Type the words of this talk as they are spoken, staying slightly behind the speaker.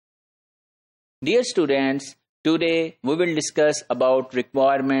Dear students, today we will discuss about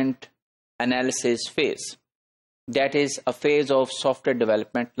requirement analysis phase. That is a phase of software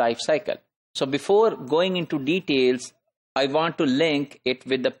development life cycle. So before going into details, I want to link it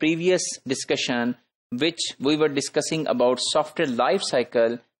with the previous discussion which we were discussing about software life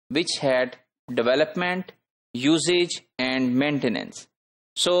cycle, which had development, usage and maintenance.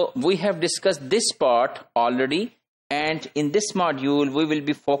 So we have discussed this part already, and in this module we will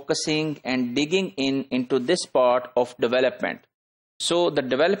be focusing and digging into this part of development. So the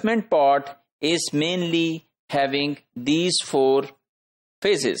development part is mainly having these four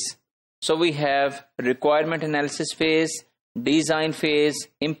phases. So we have requirement analysis phase, design phase,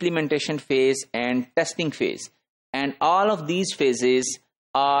 implementation phase and testing phase. And all of these phases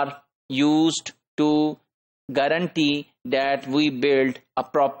are used to guarantee that we build a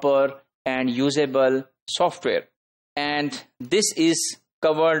proper and usable software. And this is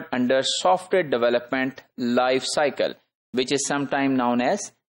covered under software development life cycle, which is sometimes known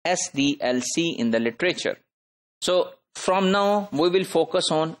as SDLC in the literature. So from now we will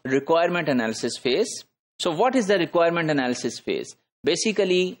focus on requirement analysis phase. So what is the requirement analysis phase?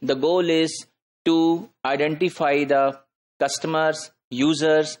 Basically the goal is to identify the customers,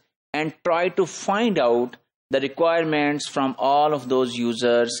 users and try to find out the requirements from all of those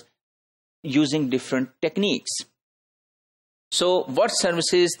users using different techniques. So what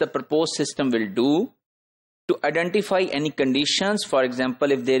services the proposed system will do to identify any conditions. For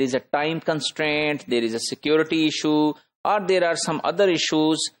example, if there is a time constraint, there is a security issue, or there are some other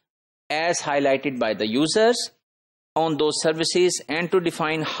issues as highlighted by the users on those services, and to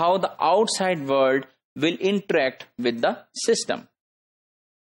define how the outside world will interact with the system.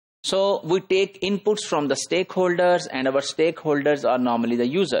 So we take inputs from the stakeholders, and our stakeholders are normally the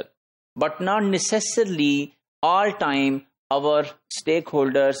user, but not necessarily all time our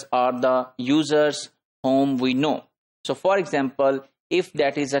stakeholders are the users whom we know. So for example, if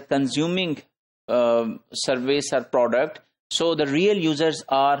that is a consuming service or product, so the real users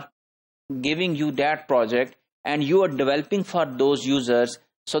are giving you that project and you are developing for those users,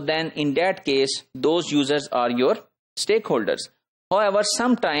 so then in that case those users are your stakeholders. However,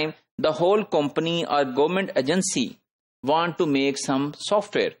 sometimes the whole company or government agency want to make some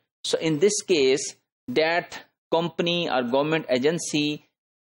software. So in this case, that company or government agency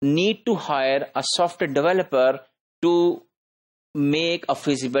need to hire a software developer to make a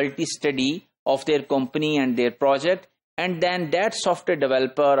feasibility study of their company and their project, and then that software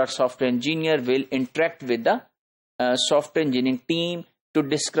developer or software engineer will interact with the software engineering team to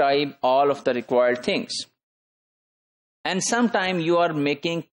describe all of the required things. And sometimes you are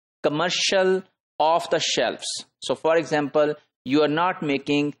making commercial off the shelves. So for example, you are not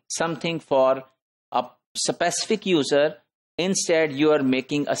making something for a specific user, instead you are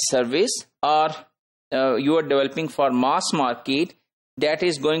making a service, or you are developing for mass market that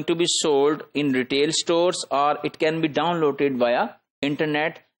is going to be sold in retail stores, or it can be downloaded via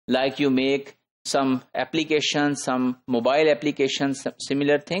internet, like you make some applications, some mobile applications,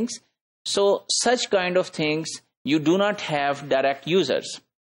 similar things. So such kind of things you do not have direct users.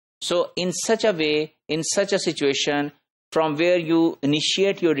 So in such a way, in such a situation, from where you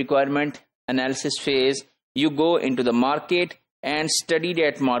initiate your requirement analysis phase, you go into the market and study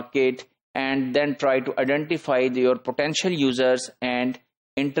that market, and then try to identify your potential users and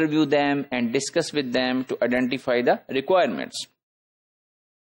interview them and discuss with them to identify the requirements.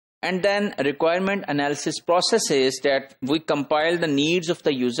 And then requirement analysis process is that we compile the needs of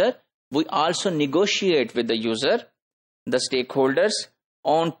the user. We also negotiate with the user, the stakeholders,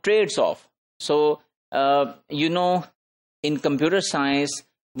 on trades-off. So in computer science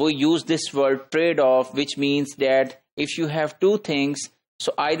we use this word trade-off, which means that if you have two things,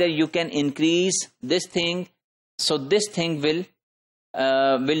 so either you can increase this thing, so this thing will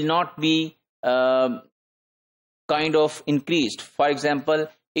not be kind of increased. For example,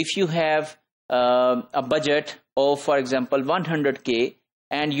 if you have a budget of, for example, 100K,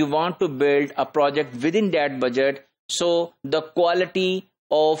 and you want to build a project within that budget, so the quality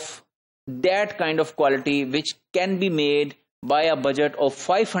of that kind of quality which can be made by a budget of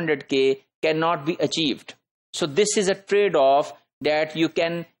 500K cannot be achieved. So this is a trade-off, that you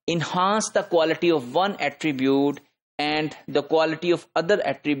can enhance the quality of one attribute and the quality of other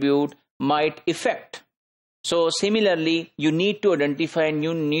attribute might affect. So similarly, you need to identify and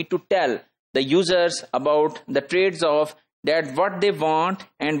you need to tell the users about the trades-off, that what they want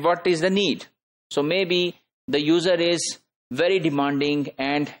and what is the need. So maybe the user is very demanding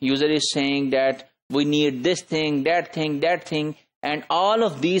and user is saying that we need this thing, that thing, and all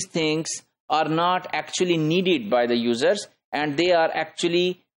of these things are not actually needed by the users, and they are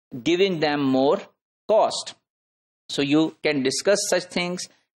actually giving them more cost. So you can discuss such things,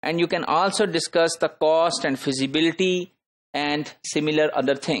 and you can also discuss the cost and feasibility and similar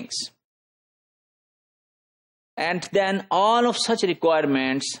other things. And then all of such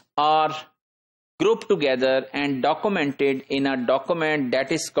requirements are grouped together and documented in a document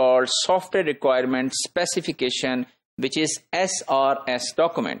that is called Software Requirement Specification, which is SRS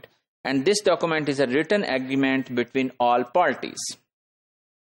document. And this document is a written agreement between all parties.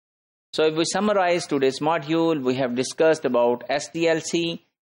 So if we summarize today's module, we have discussed about SDLC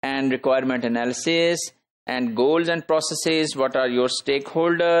and requirement analysis and goals and processes, what are your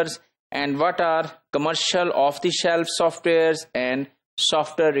stakeholders, and what are commercial off-the-shelf softwares and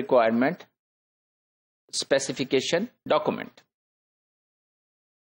software requirement specification document.